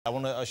I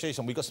want to show you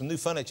something. We've got some new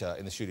furniture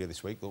in the studio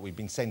this week that we've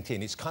been sent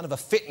in. It's kind of a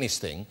fitness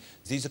thing.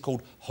 These are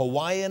called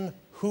Hawaiian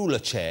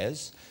hula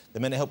chairs.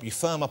 They're meant to help you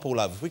firm up all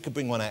over. If we could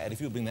bring one out, Ed, if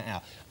you would bring that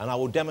out, and I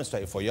will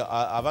demonstrate it for you.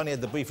 I've only had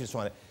the briefest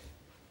one.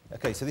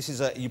 OK, so this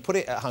is you put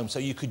it at home, so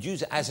you could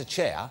use it as a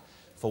chair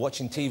for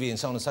watching TV and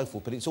so on and so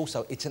forth, but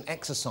it's an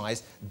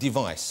exercise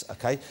device,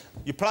 OK?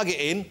 You plug it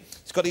in,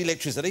 it's got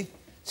electricity,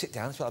 sit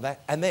down, it's like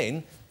that, and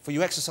then, for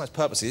your exercise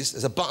purposes,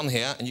 there's a button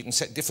here, and you can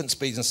set different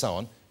speeds and so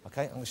on.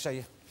 OK, I'm going to show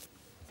you.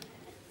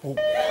 Oh.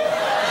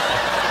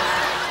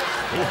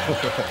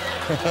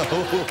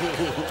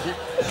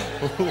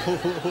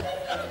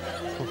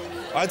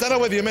 I don't know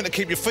whether you're meant to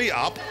keep your feet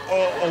up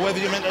or whether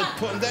you're meant to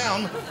put them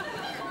down.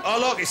 Oh,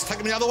 look, it's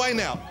taking me the other way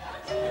now.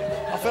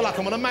 I feel like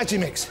I'm on a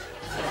Magimix.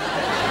 If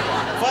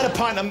I had a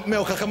pint of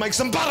milk, I could make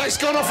some butter. It's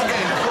gone off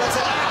again.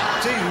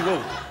 Gee,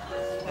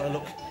 oh,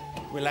 look,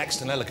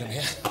 relaxed and elegant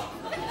here.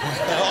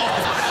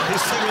 Oh,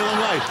 it's taking me a long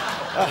way.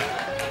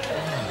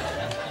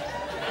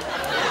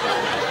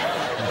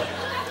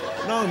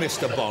 No,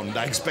 Mr. Bond,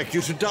 I expect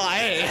you to die.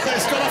 Hey,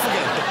 it's gone off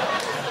again.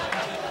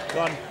 Go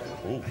on.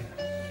 Ooh.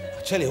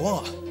 I tell you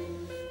what,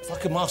 if I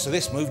could master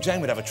this move, Jane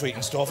would have a treat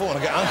in store for when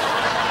I get home.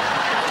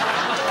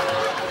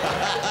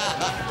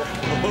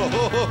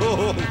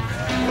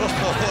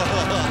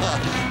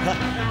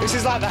 This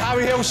is like the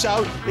Harry Hill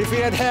show if he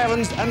had hair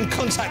and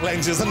contact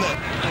lenses, isn't it?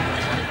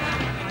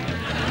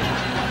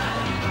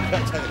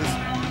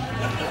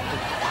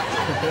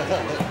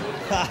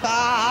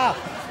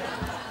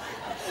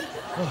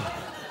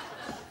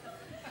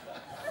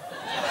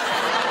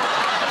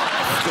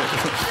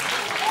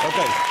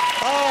 OK.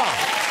 Ah!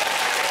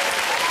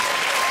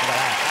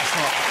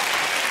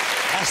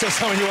 That's not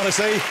something you want to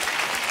see.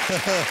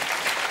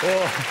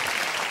 Oh,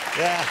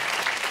 yeah.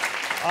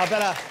 I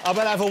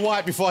better have a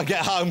wipe before I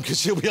get home, because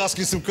she'll be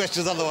asking some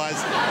questions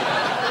otherwise.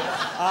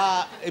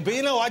 But,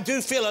 you know, I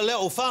do feel a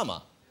little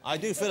firmer. I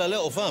do feel a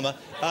little firmer.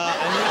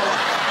 And you know what?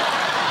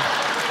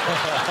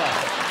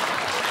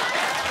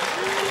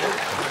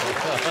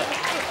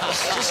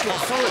 It's just not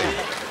funny.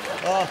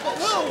 No,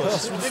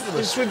 it's ridiculous.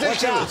 It's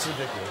ridiculous.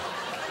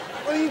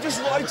 Why don't you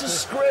just write a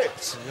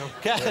script?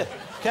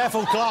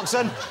 Careful,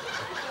 Clarkson.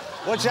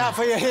 Watch out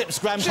for your hips,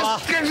 Grandpa.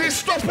 Just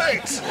stop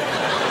it!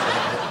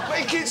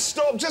 Make it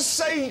stop. Just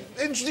say,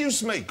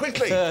 introduce me,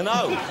 quickly.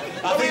 No.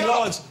 I think,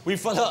 Lawrence,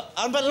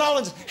 but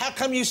Lawrence, how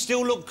come you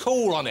still look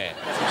cool on it?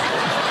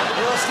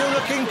 You're still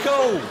looking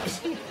cool.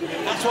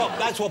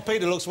 That's what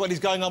Peter looks when he's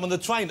going home on the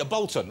train to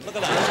Bolton. Look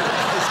at that.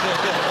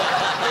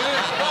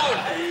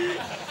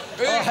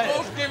 It's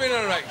both giving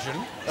an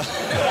erection.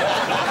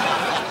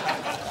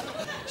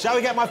 Shall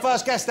we get my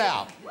first guest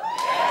out?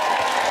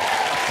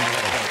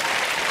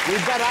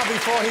 We'd better,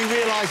 before he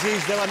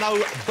realises there are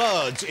no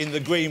birds in the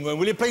green room.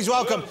 Will you please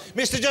welcome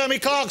Mr. Jeremy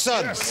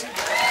Clarkson? Yes.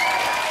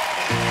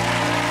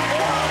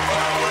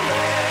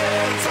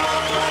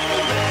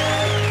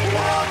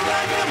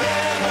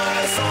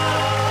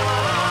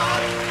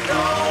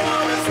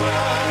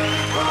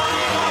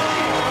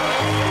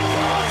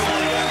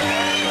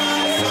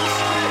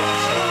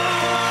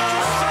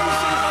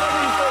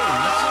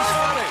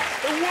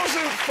 It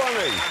wasn't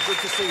funny. Good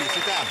to see you.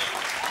 Sit down.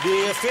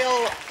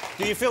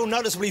 Do you feel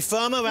noticeably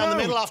firmer around the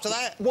middle after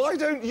that? Why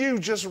don't you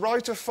just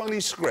write a funny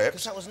script?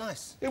 Because that was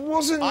nice. It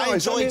wasn't nice. I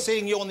enjoyed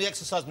seeing you on the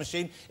exercise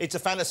machine. It's a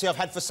fantasy I've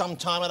had for some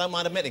time. I don't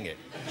mind admitting it.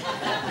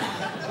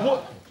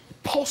 What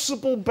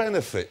possible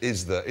benefit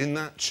is there in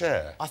that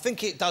chair? I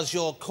think it does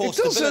your core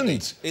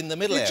stability in the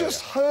middle area. It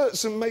just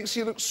hurts and makes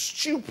you look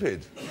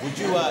stupid. Would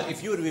you,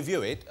 if you were to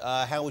review it,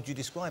 how would you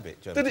describe it,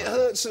 Jeremy? That it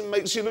hurts and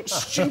makes you look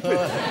stupid.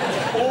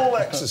 All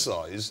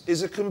exercise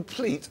is a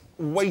complete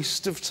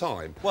waste of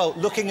time. Well,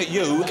 looking at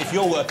you, if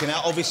you're working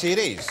out, obviously it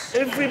is.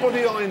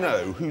 Everybody I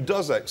know who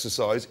does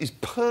exercise is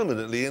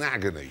permanently in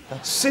agony.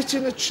 Sit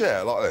in a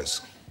chair like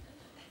this.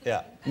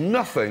 Yeah.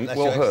 Nothing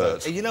will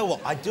hurt. You know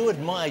what? I do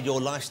admire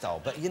your lifestyle,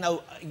 but you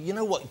know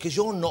what? Because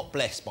you're not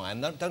blessed by,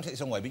 and don't take this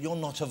the wrong way, but you're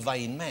not a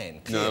vain man,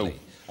 clearly.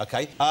 No.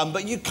 OK?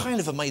 But you kind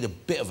of have made a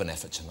bit of an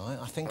effort tonight,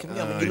 I think. I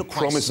mean, you look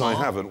quite promise smart.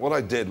 I haven't. What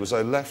I did was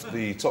I left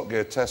the Top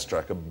Gear test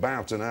track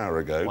about an hour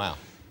ago. Wow.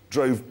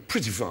 Drove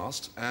pretty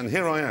fast, and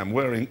here I am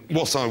wearing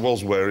what I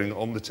was wearing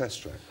on the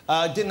test track.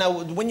 Didn't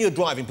know, when you're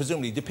driving,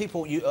 presumably, do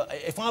people...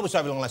 if I was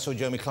driving along and I saw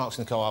Jeremy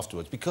Clarkson go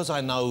afterwards, because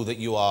I know that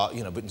you are,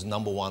 you know, Britain's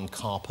 #1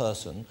 car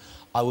person,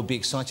 I would be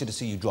excited to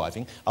see you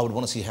driving. I would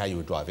want to see how you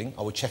were driving.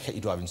 I would check out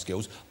your driving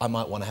skills. I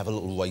might want to have a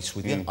little race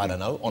with you, I don't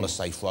know, on a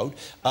safe road.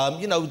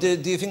 You know, do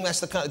you think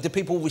that's the kind of... Do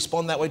people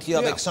respond that way to you?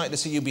 Are they excited to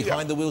see you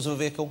behind the wheels of a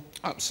vehicle?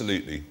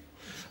 Absolutely.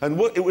 And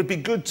it would be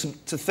good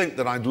to think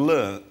that I'd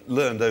learned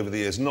over the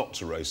years not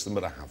to race them,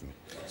 but I haven't.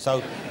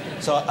 So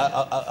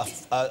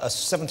a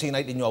 17,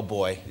 18-year-old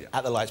boy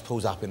at the lights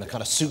pulls up in a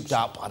kind of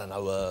souped-up, I don't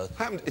know...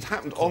 It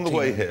happened on the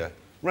way here.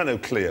 Renault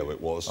Clio it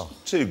was. Oh.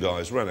 Two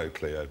guys, Renault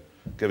Clio,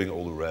 giving it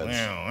all the revs.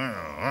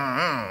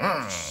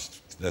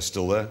 They're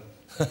still there.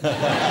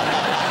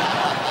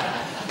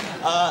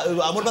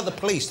 What about the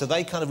police? Do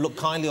they kind of look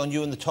kindly on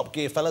you and the Top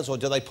Gear fellas, or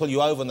do they pull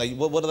you over and they...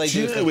 What do they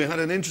do? You know, we had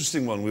an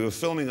interesting one. We were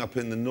filming up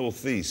in the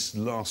northeast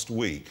last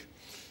week,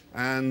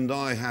 and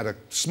I had a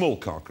small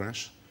car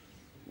crash.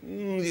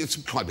 It's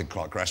quite a big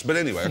car crash, but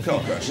anyway, a car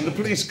crash. And the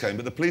police came,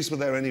 but the police were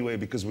there anyway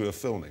because we were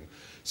filming.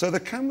 So the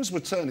cameras were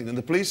turning, and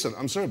the police said,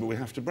 "I'm sorry, but we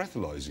have to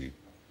breathalyze you."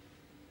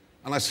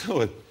 And I said,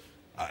 "Oh,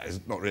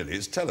 not really,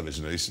 it's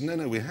television." And he said,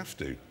 "No, we have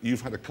to. You've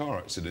had a car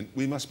accident,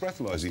 we must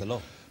breathalyze you." The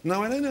law.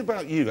 Now, I don't know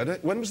about you.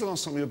 When was the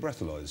last time you were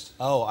breathalyzed?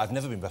 Oh, I've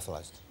never been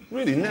breathalyzed.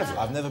 Really, never?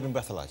 I've never been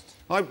breathalyzed.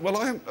 Well,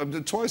 I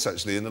have twice,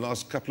 actually, in the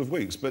last couple of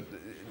weeks, but...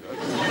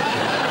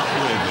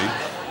 weirdly.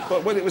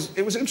 But when it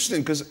was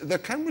interesting, because the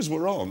cameras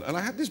were on, and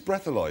I had this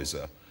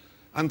breathalyzer,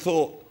 and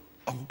thought,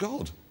 oh,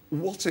 God,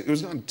 it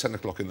was around 10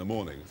 o'clock in the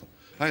morning. I thought,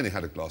 I only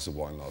had a glass of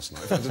wine last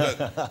night.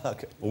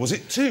 Okay. Or was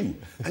it 2?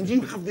 And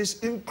you have this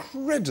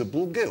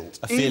incredible guilt.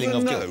 A feeling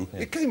of guilt. Even though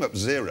it came up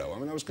 0. I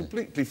mean, I was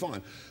completely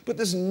fine. But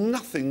there's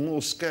nothing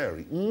more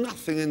scary,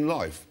 nothing in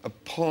life,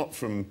 apart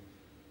from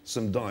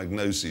some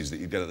diagnoses that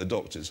you get at the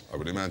doctors, I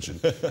would imagine,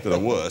 that are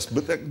worse,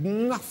 but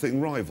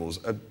nothing rivals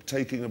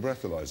taking a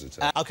breathalyzer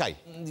test. OK,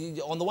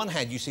 on the one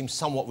hand, you seem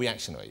somewhat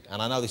reactionary,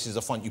 and I know this is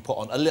a front you put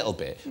on a little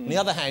bit. On the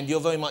other hand, you're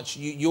very much...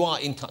 You are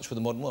in touch with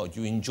the modern world.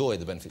 You enjoy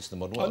the benefits of the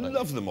modern world. I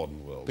love the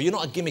modern world. But you're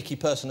not a gimmicky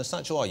person as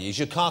such, or are you? Is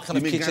your car kind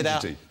of kitted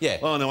out? Yeah.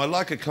 Oh, no, I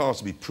like a car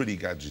to be pretty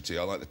gadgety.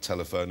 I like the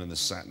telephone and the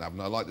sat-nav,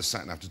 and I like the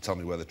sat-nav to tell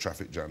me where the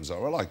traffic jams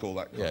are. I like all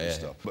that kind of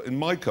stuff. But in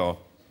my car,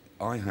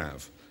 I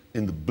have,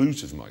 in the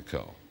boot of my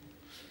car,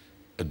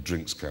 a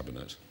drinks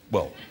cabinet.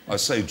 Well, I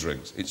say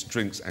drinks, it's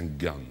drinks and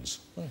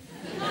guns.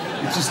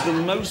 It is the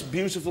most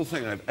beautiful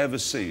thing I've ever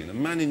seen. A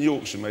man in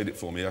Yorkshire made it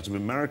for me out of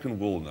American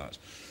walnut.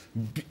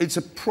 It's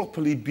a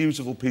properly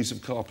beautiful piece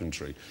of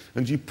carpentry.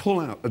 And you pull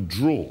out a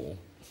drawer,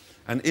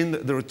 and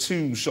there are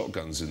 2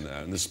 shotguns in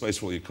there, and there's space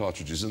for all your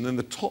cartridges. And then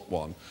the top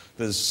one,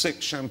 there's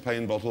 6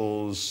 champagne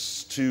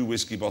bottles, 2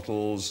 whiskey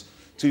bottles,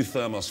 2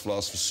 thermos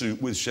flasks for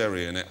soup with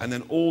sherry in it, and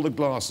then all the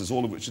glasses,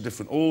 all of which are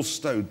different, all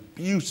stowed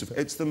beautifully.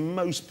 It's the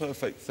most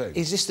perfect thing.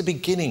 Is this the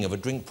beginning of a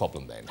drink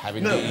problem, then?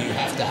 No. You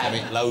have to have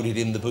it loaded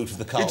in the boot of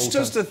the car? It's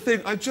just a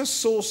thing. I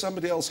just saw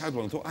somebody else had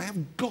one and thought, I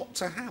have got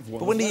to have one.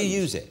 But when do you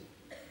use it?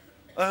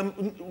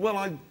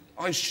 Well,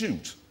 I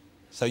shoot.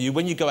 So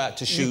when you go out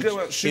to shoot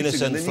shooting,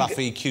 innocent,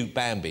 fluffy, cute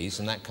Bambis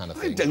and that kind of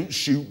thing... I don't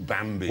shoot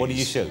Bambis. What do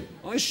you shoot?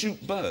 I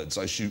shoot birds.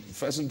 I shoot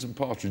pheasant and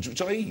partridge,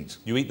 which I eat.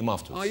 You eat them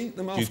afterwards? I eat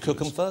them Do afterwards. you cook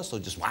them first, or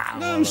just... Wow,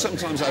 no,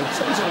 sometimes I open.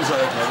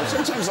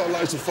 Sometimes I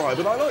light a fire,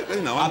 but I like, you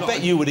know... I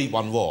bet you would eat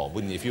one raw,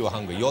 wouldn't you, if you were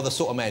hungry? You're the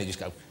sort of man who just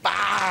go,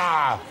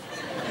 bah!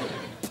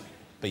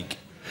 Beak.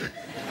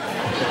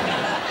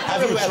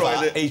 Have you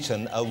ever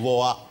eaten a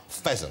raw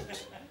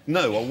pheasant?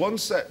 No, I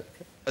once ate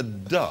a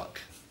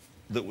duck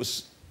that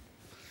was...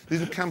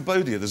 In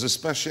Cambodia, there's a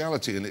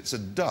speciality, and it's a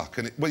duck.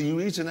 And well,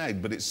 you eat an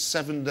egg, but it's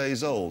 7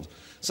 days old.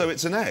 So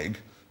it's an egg,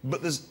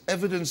 but there's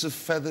evidence of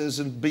feathers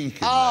and beak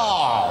in there.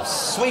 Oh,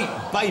 sweet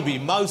baby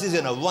Moses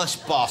in a rush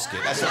basket.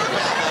 That's about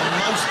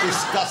the most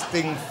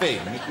disgusting thing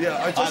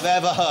I've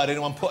ever heard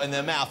anyone put in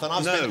their mouth. And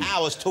I've spent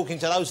hours talking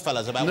to those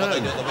fellas about what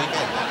they do at the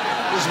weekend.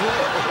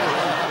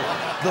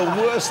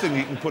 The worst thing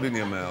you can put in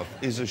your mouth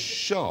is a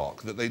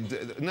shark that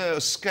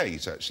a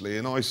skate, actually,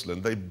 in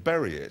Iceland. They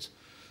bury it,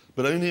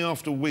 but only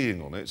after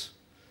weeing on it,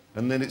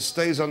 and then it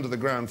stays under the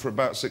ground for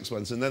about 6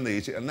 months, and then they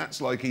eat it, and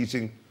that's like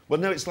eating... Well,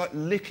 no, it's like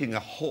licking a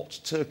hot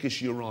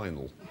Turkish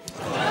urinal.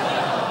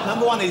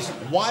 Number 1 is,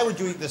 why would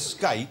you eat the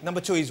skate? Number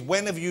 2 is,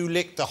 when have you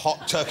licked a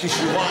hot Turkish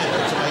urinal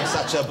to make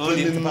such a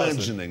brilliant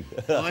comparison?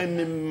 I'm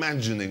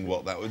imagining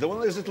what that would... One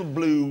of those little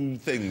blue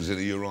things in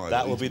a urinal.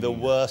 That would be the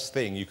worst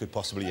thing you could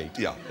possibly eat.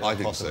 Yeah, I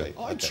think so.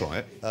 I'd try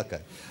it. OK.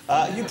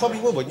 You probably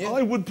would, wouldn't you?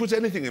 I would put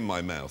anything in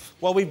my mouth.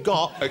 Well, we've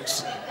got...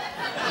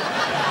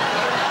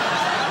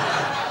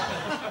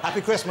 Happy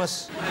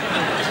Christmas.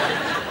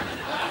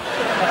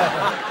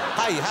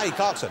 Hey,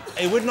 Clarkson.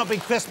 It would not be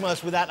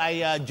Christmas without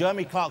a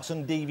Jeremy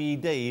Clarkson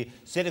DVD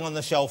sitting on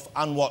the shelf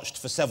unwatched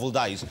for several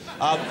days.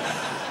 But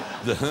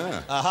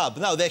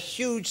no, they're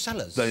huge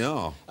sellers. They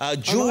are.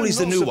 Jewel is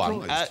the new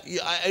one.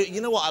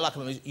 You know what I like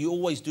about them is you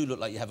always do look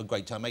like you have a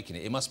great time making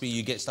it. It must be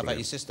you get stuff out of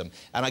your system.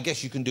 And I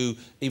guess you can do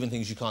even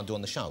things you can't do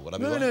on the show. Would I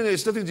be right? No,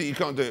 it's nothing that you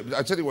can't do.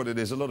 I tell you what it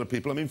is, a lot of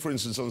people... I mean, for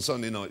instance, on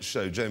Sunday night's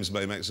show, James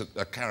May makes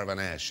a caravan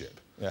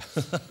airship. Yeah.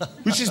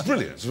 Which is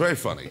brilliant, it's very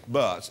funny,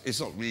 but it's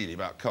not really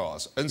about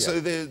cars. And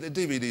so the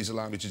DVDs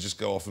allow me to just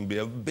go off and be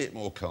a bit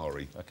more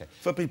car-y. OK.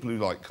 For people who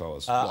like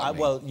cars, like me.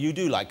 Well, you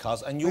do like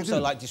cars, and you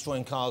also like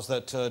destroying cars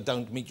that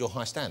don't meet your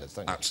high standards,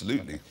 don't you?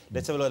 Absolutely. Okay.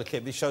 Let's have a look at a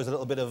clip. This shows a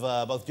little bit of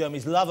both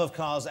Jeremy's love of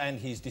cars and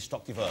his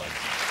destructive urge.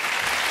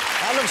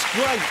 That looks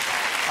great.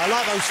 I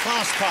like those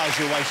fast cars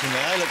you're waiting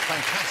there. They look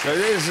fantastic. It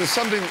is. There's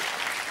something...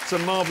 It's a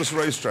marvellous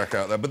racetrack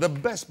out there, but the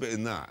best bit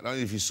in that, I don't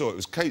know if you saw it,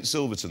 was Kate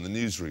Silverton, the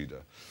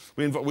newsreader.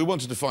 We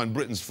wanted to find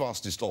Britain's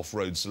fastest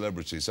off-road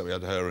celebrity, so we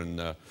had her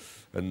and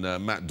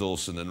Matt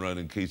Dawson and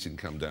Ronan Keating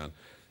come down.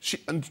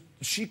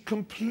 She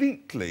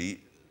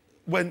completely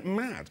went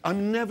mad. I've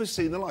never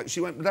seen the like.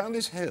 She went down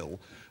this hill,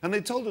 and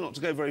they told her not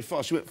to go very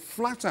fast. She went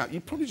flat out. You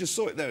probably just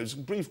saw it there. It was a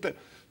brief clip.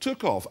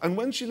 Took off, and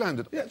when she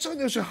landed, yeah, it's like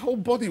her whole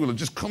body will have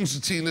just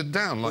concertinaed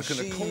down like an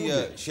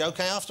accordion. She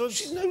okay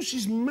afterwards? No,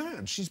 she's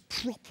mad. She's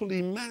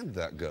properly mad,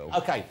 that girl.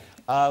 OK,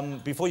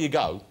 before you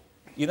go,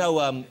 you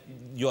know,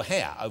 your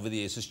hair over the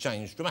years has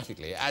changed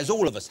dramatically, as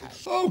all of us have.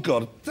 Oh,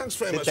 God, thanks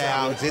very much.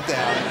 Sit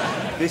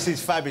down. This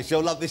is fabulous.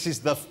 You'll love this. Is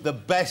the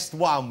best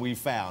one we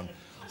found.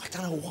 I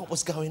don't know what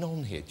was going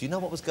on here. Do you know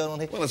what was going on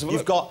here? Well,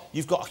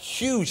 you've got a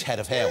huge head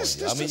of hair on you.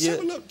 Just have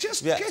a look.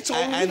 Just get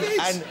on with it.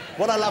 And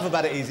what I love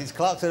about it is, it's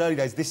Clarkson early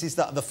days. This is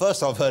the first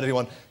time I've heard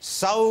anyone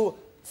so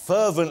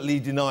fervently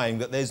denying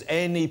that there's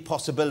any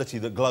possibility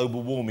that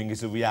global warming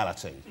is a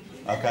reality.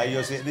 OK,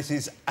 you'll see, this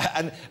is...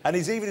 And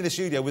he's even in the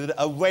studio with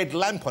a red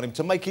lamp on him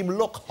to make him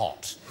look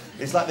hot.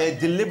 It's like they're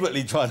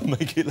deliberately trying to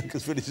make it look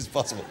as British as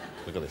possible.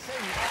 Look at this.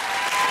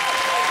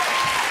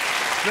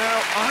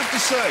 Now, I have to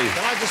say...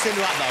 Can I just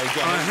interrupt, though,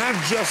 John? I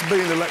have just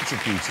been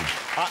electrocuted.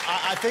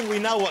 I think we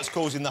know what's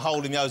causing the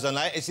hole in the ozone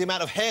layer. It's the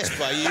amount of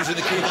hairspray you using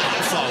to keep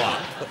that so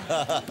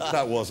up.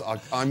 That was...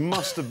 I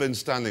must have been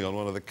standing on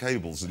one of the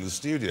cables in the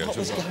studio. What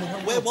was going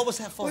on? What was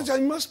that for? Well, I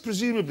must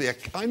presumably...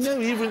 I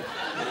know even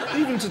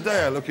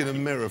today I look in a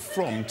mirror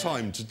from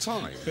time to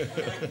time.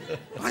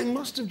 I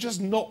must have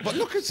just not... But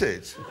look at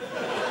it.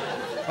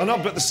 And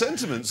I bet the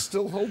sentiments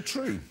still hold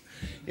true.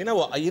 You know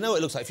what? You know what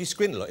it looks like? If you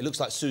squint a lot, it looks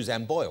like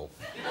Suzanne Boyle.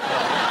 It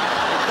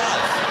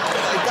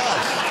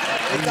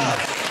does.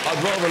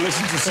 I'd rather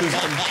listen to Susan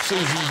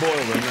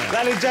Boyle than that.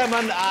 Ladies and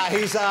gentlemen,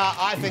 he's,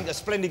 I think, a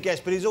splendid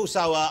guest, but he's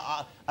also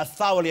a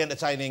thoroughly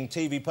entertaining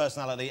TV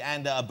personality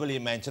and a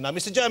brilliant man to know.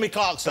 Mr. Jeremy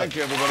Clarkson. Thank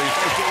you, everybody. Great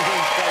stuff,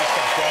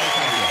 Jeremy.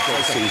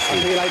 Thank you.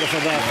 See you later for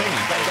that.